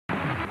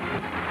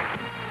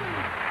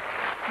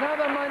Now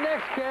then, my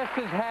next guest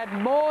has had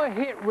more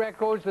hit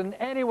records than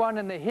anyone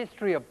in the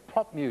history of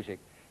pop music.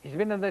 He's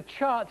been in the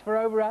charts for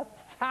over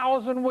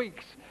 1,000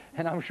 weeks,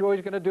 and I'm sure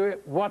he's going to do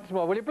it once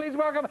more. Will you please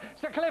welcome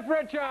Sir Cliff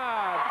Richard?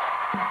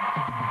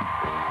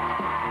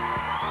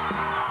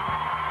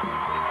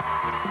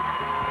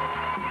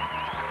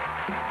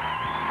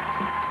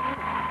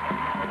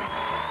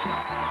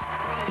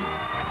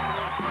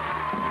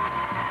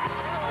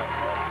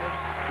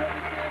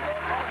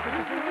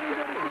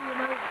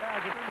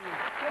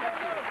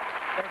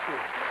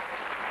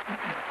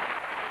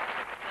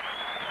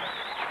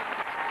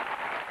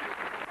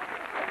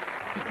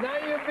 Now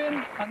you've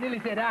been, I nearly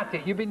said at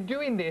it, you've been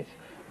doing this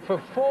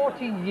for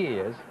 40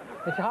 years.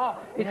 It's hard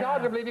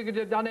to believe you could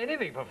have done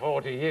anything for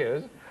 40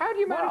 years. How do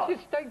you manage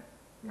to stay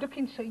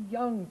looking so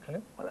young,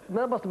 Cliff? Well,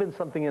 there must have been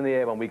something in the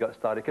air when we got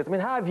started, because, I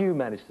mean, how have you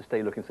managed to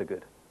stay looking so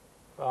good?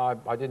 I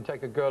didn't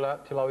take a girl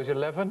out till I was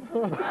 11.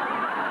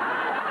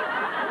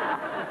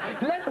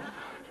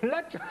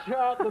 Let's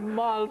chart the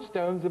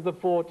milestones of the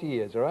 40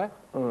 years, all right?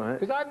 All right.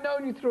 Because I've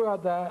known you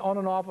throughout that, on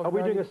and off. Are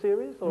we doing a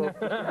series? Or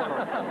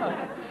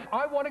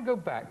I want to go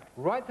back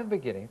right to the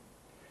beginning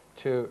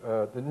to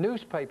the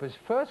newspaper's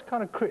first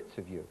kind of crits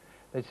of you.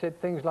 They said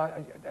things like,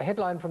 a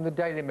headline from the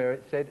Daily Mirror,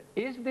 it said,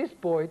 "Is this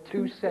boy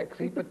too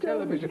sexy for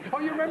television?" Oh,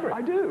 you remember it?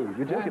 I do.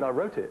 You're joking, I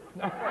wrote it.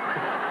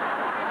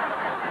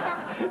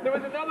 There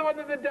was another one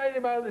in the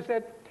Daily Mail that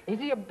said, "Is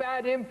he a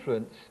bad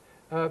influence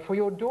for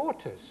your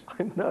daughters?"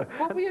 I know.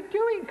 What were you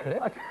doing,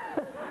 Cliff?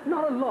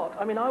 Not a lot.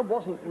 I mean, I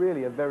wasn't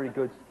really a very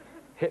good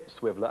hip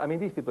swiveler. I mean,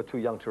 these people are too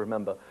young to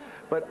remember.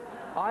 But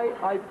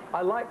I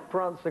liked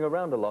prancing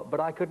around a lot, but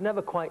I could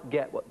never quite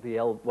get what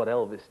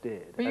Elvis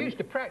did. But you used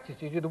to practice.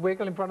 You do the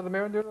wiggle in front of the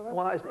mirror and do it like that?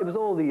 Well, it was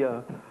all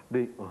the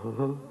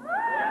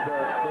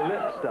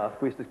lip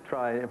stuff we used to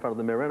try in front of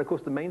the mirror. And, of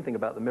course, the main thing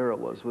about the mirror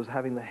was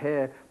having the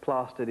hair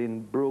plastered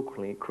in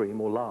Brylcreem cream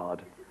or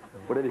lard,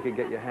 whatever you could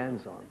get your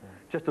hands on,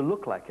 just to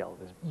look like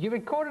Elvis. You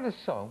recorded a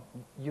song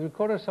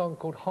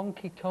called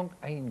Honky Tonk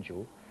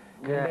Angel,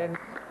 Yeah.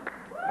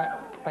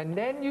 and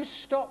then you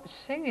stopped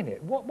singing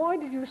it. Why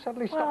did you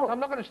suddenly stop? Well, I'm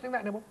not going to sing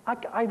that anymore.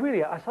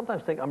 I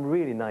sometimes think I'm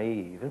really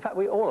naive. In fact,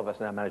 all of us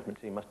in our management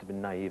team must have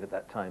been naive at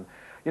that time.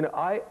 You know,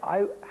 I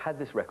had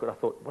this record. I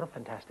thought, what a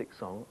fantastic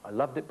song. I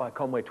loved it by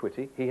Conway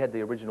Twitty. He had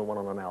the original one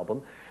on an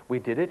album. We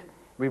did it.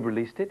 We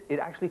released it. It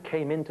actually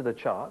came into the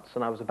charts,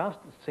 and I was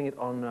about to sing it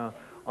on a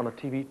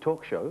TV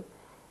talk show.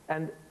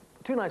 And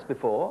 2 nights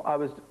before, I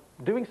was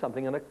doing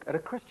something at a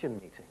Christian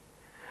meeting.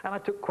 And I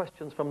took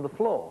questions from the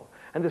floor.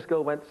 And this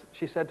girl went,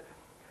 she said,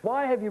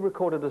 "Why have you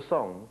recorded a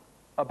song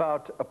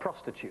about a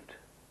prostitute?"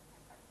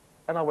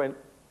 And I went,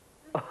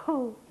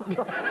 "Oh."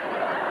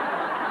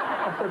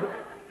 I said,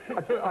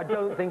 I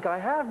don't think I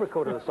have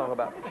recorded a song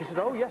about... She said,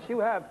 "Oh, yes, you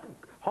have.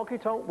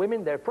 Honky-tonk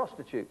women, they're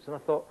prostitutes." And I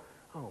thought,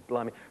 oh,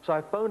 blimey. So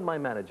I phoned my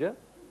manager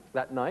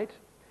that night.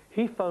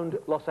 He phoned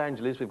Los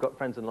Angeles. We've got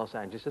friends in Los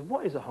Angeles. He said,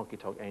 "What is a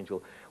honky-tonk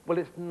angel?" Well,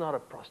 it's not a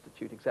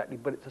prostitute exactly,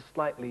 but it's a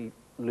slightly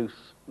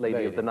loose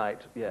lady of the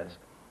night, yes.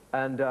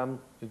 And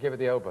you give it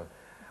the elbow.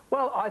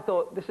 well, I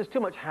thought, this is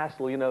too much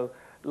hassle, you know.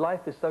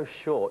 Life is so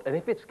short, and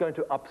if it's going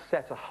to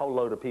upset a whole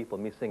load of people,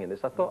 me singing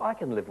this, I thought, I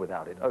can live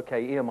without it.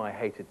 Okay, EMI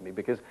hated me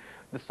because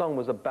the song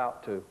was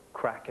about to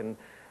crack, and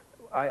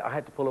I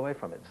had to pull away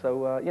from it.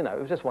 So, you know, it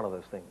was just one of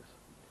those things.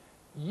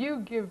 You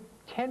give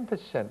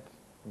 10%,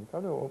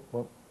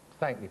 well,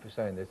 thank me for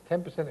saying this,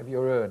 10% of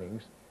your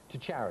earnings to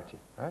charity,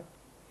 right?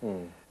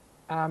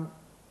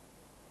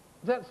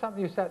 Is that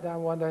something you sat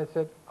down one day and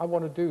said, "I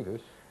want to do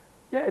this"?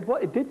 Yeah,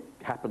 it did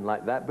happen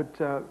like that, but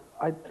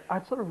I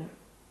sort of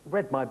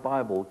read my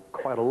Bible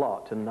quite a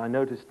lot, and I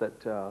noticed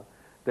that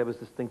there was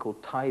this thing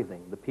called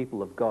tithing. The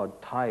people of God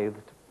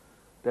tithed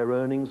their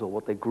earnings, or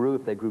what they grew.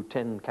 If they grew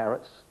 10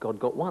 carrots, God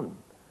got 1.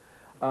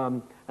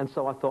 And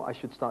so I thought I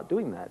should start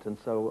doing that. And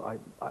so,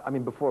 I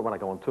mean, when I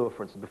go on tour,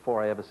 for instance,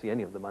 before I ever see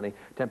any of the money,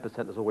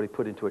 10% is already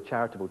put into a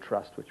charitable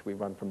trust, which we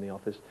run from the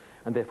office,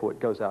 and therefore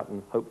it goes out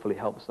and hopefully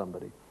helps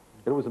somebody.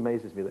 It always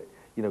amazes me that,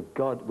 you know,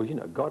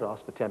 God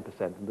asked for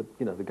 10%, and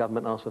the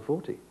government asked for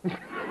 40. It's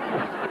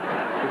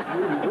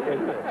really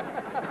weird, isn't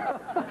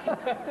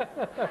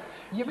it?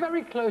 You're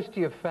very close to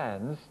your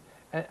fans,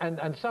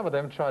 and some of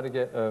them try to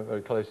get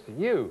very close to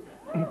you.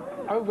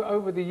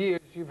 Over the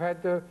years, you've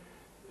had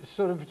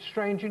sort of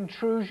strange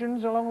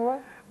intrusions along the way?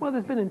 Well,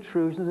 there's been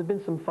intrusions. There's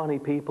been some funny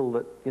people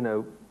that, you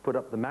know, put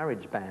up the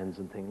marriage bands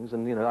and things,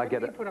 and, you know, I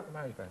get it. Put up the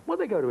marriage band? Well,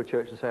 they go to a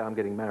church and say, "I'm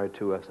getting married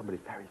to somebody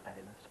very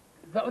famous."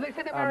 Oh, they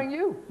said they're marrying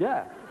you?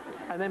 Yeah,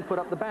 and then put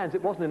up the bands.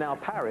 It wasn't in our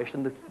parish,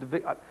 and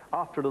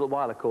after a little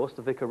while, of course,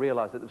 the vicar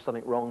realised that there was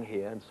something wrong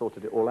here and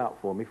sorted it all out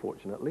for me,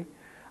 fortunately.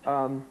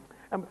 And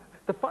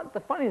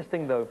the funniest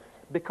thing, though,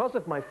 because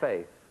of my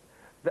faith,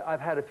 that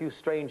I've had a few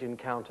strange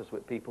encounters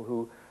with people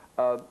who,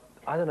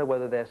 I don't know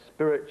whether they're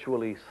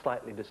spiritually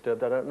slightly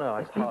disturbed. I don't know.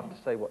 It's hard to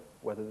say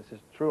whether this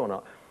is true or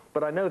not.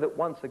 But I know that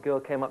once a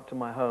girl came up to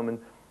my home,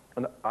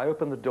 and I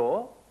opened the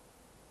door,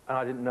 and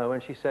I didn't know,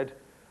 and she said,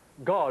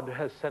 "God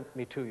has sent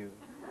me to you."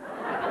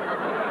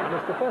 And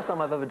it's the first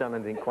time I've ever done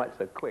anything quite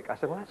so quick. I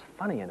said, well, that's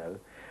funny, you know,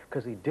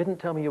 because he didn't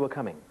tell me you were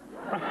coming.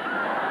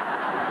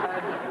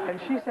 and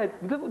she said,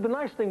 the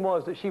nice thing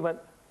was that she went,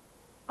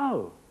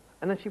 oh.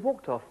 And then she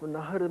walked off, and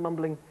I heard her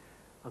mumbling,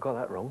 I got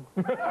that wrong.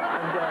 And,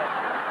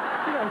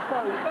 you know,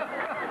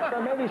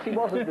 so maybe she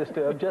wasn't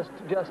disturbed, just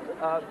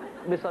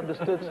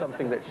misunderstood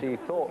something that she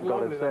thought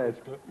God had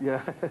said.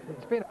 Yeah.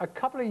 It's been a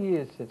couple of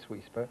years since we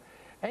spoke.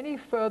 Any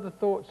further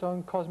thoughts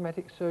on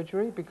cosmetic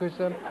surgery? Because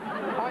I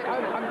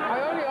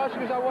only ask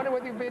because I wonder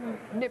whether you've been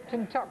nipped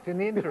and tucked in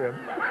the interim.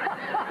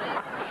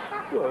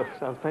 Well,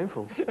 sounds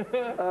painful.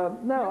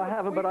 No, I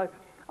haven't, but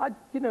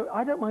you know,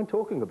 I don't mind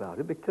talking about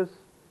it because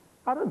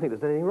I don't think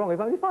there's anything wrong.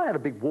 If I had a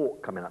big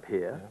wart coming up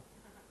here,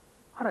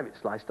 I'd have it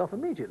sliced off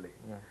immediately.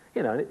 Yeah.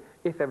 You know,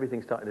 if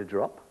everything's starting to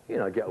drop, you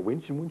know, get a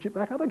winch and winch it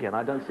back up again.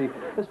 I don't see,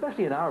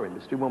 especially in our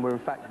industry, when we're in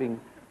fact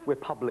we're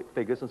public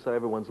figures and so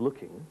everyone's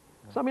looking.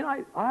 So, I mean,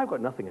 I've got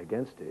nothing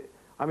against it.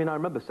 I mean, I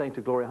remember saying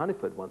to Gloria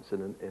Hunniford once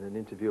in an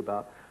interview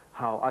about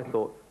how I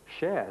thought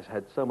Cher has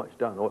had so much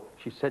done, or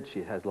she said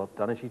she has a lot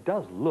done, and she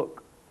does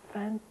look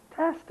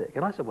fantastic.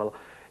 And I said, well,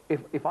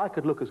 if I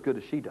could look as good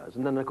as she does,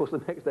 and then, of course,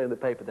 the next day in the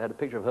paper, they had a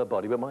picture of her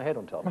body with my head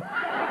on top. No, it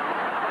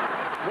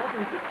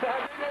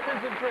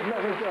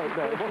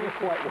wasn't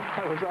quite what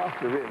I was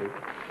after, really.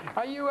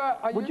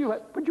 Would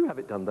you have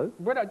it done, though?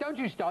 Well, don't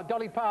you start.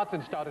 Dolly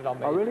Parton started on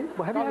me. Oh, really?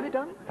 Well, have you had it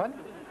done? Pardon?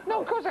 No,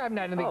 of course I haven't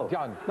had anything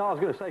done. No, I was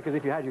going to say, because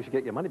if you had, you should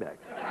get your money back.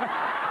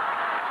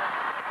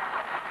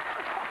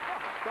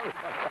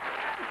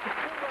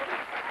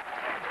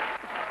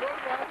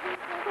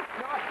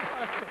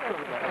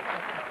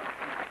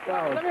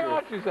 Let me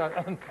ask you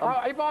something.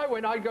 If I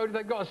went, I'd go to,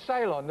 they've got a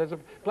sale on. There's a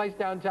place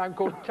downtown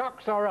called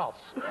Tux or Us.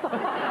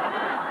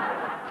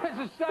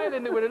 There's a sale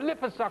in there with a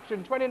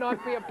liposuction,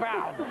 29p a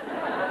pound.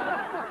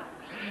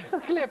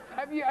 Cliff,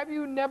 have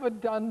you never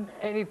done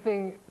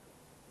anything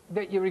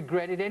that you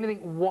regretted,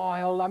 anything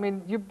wild? I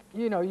mean,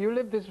 you know, you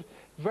live this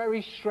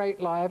very straight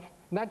life,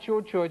 and that's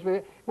your choice.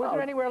 Was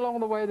there anywhere along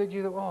the way that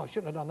you thought, oh, I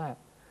shouldn't have done that?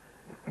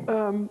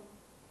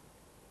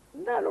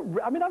 No,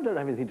 I mean, I don't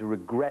have anything to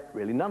regret,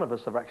 really. None of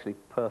us are actually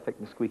perfect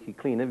and squeaky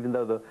clean, even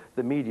though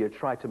the media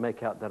try to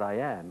make out that I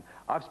am.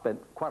 I've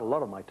spent quite a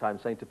lot of my time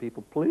saying to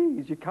people,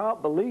 please, you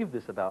can't believe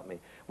this about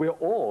me. We're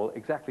all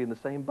exactly in the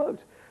same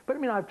boat. But, I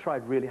mean, I've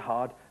tried really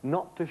hard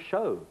not to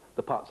show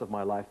the parts of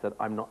my life that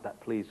I'm not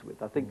that pleased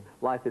with. I think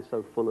life is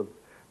so full of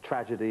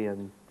tragedy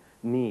and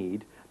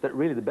need that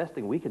really the best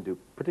thing we can do,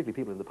 particularly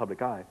people in the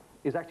public eye,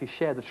 is actually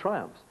share the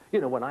triumphs. You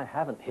know, when I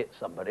haven't hit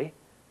somebody,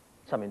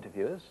 some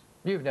interviewers.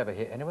 You've never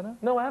hit anyone, though?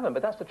 No, I haven't,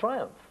 but that's the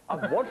triumph.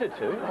 I've wanted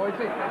to. Oh, is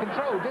it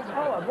controlled, isn't it?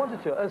 Oh, I've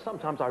wanted to, and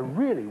sometimes I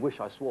really wish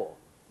I swore.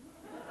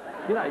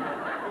 You know,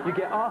 you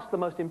get asked the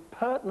most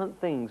impertinent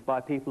things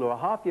by people who are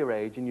half your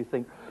age, and you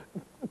think,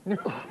 and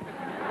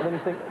then you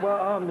think,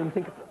 well, then you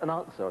think of an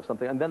answer or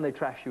something, and then they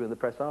trash you in the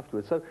press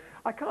afterwards. So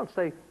I can't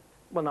say,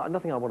 well, no,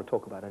 nothing I want to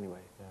talk about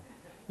anyway.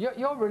 Yeah.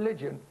 Your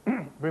religion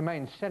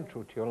remains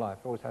central to your life,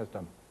 always has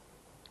done.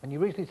 And you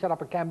recently set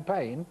up a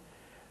campaign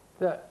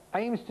that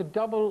aims to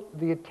double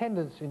the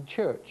attendance in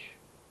church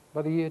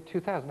by the year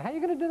 2000. How are you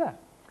going to do that?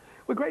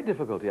 With great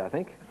difficulty, I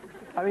think.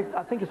 I mean,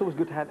 I think it's always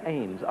good to have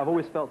aims. I've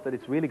always felt that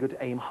it's really good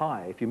to aim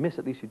high. If you miss,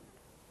 at least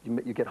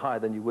you get higher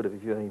than you would have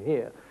if you aim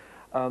here.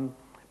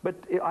 But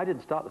I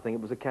didn't start the thing.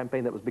 It was a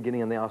campaign that was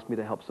beginning, and they asked me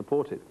to help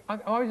support it.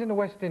 I was in the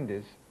West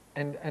Indies,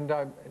 and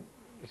it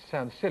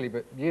sounds silly,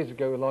 but years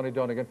ago, Lonnie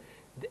Donegan,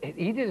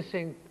 he did a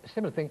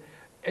similar thing.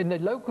 In the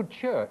local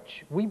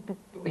church,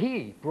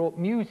 he brought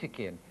music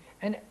in.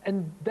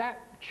 And that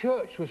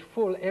church was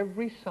full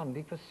every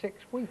Sunday for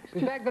 6 weeks.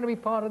 Is that going to be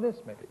part of this,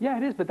 maybe? Yeah,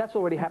 it is, but that's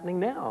already happening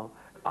now.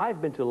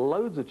 I've been to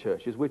loads of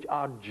churches which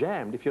are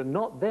jammed. If you're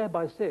not there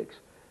by 6,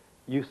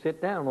 you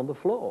sit down on the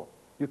floor.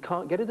 You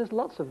can't get it. There's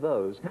lots of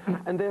those.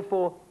 And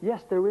therefore,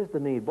 yes, there is the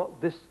need. What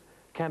this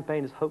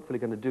campaign is hopefully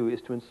going to do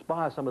is to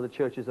inspire some of the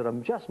churches that are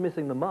just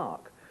missing the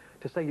mark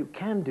to say you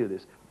can do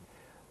this.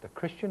 The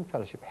Christian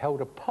Fellowship held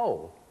a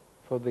poll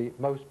for the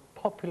most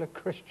popular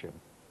Christian.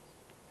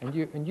 And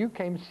you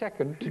came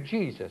second to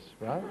Jesus,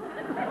 right?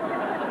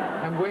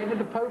 And where did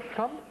the Pope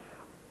come?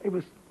 It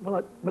was,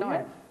 well,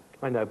 Ninth.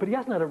 I know, but he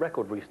hasn't had a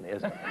record recently,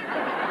 has he?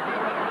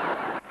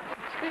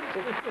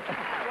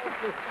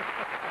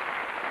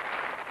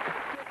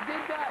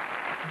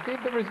 Did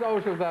the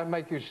result of that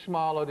make you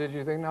smile, or did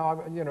you think,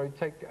 no, you know,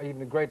 take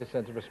even a greater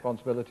sense of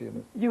responsibility in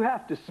this? You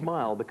have to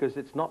smile because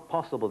it's not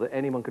possible that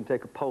anyone can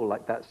take a poll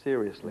like that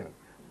seriously. Yeah.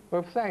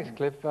 Well, thanks,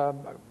 Cliff. I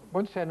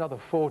won't say another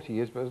 40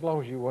 years, but as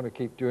long as you want to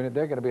keep doing it,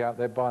 they're going to be out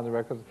there buying the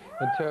records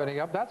and turning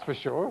up, that's for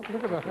sure.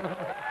 Look at that.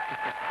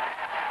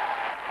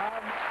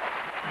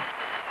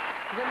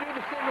 You going to do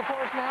the single for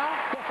us now?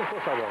 Yes, of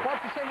course I will.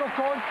 What's the single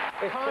called?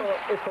 It's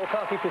called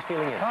Can't Keep This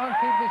Feeling In. Can't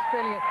Keep This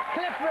Feeling In.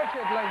 Cliff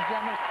Richard, ladies and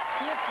gentlemen.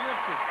 Cliff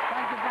Richard.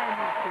 Thank you very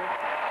much, Cliff.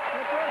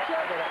 Cliff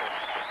Richard.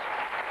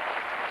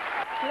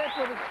 Cliff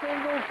with a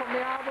single from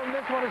the album.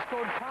 This one is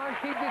called Can't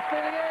Keep This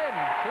Feeling In.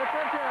 Cliff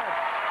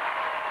Richard.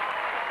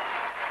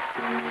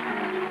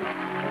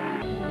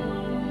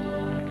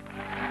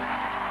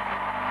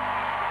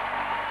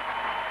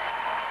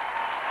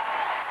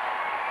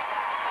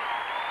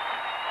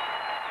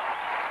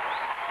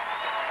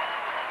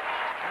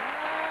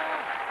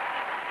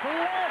 Cliff!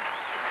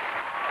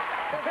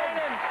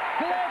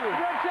 Cliff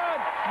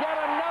Richard! Get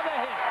another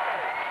hit!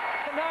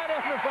 Good night,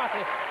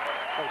 everybody!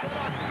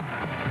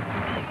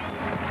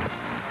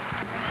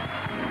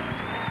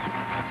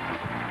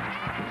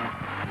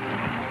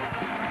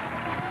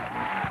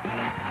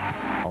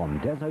 On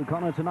Des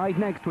O'Connor Tonight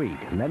next week,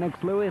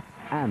 Lennox Lewis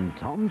and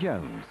Tom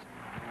Jones.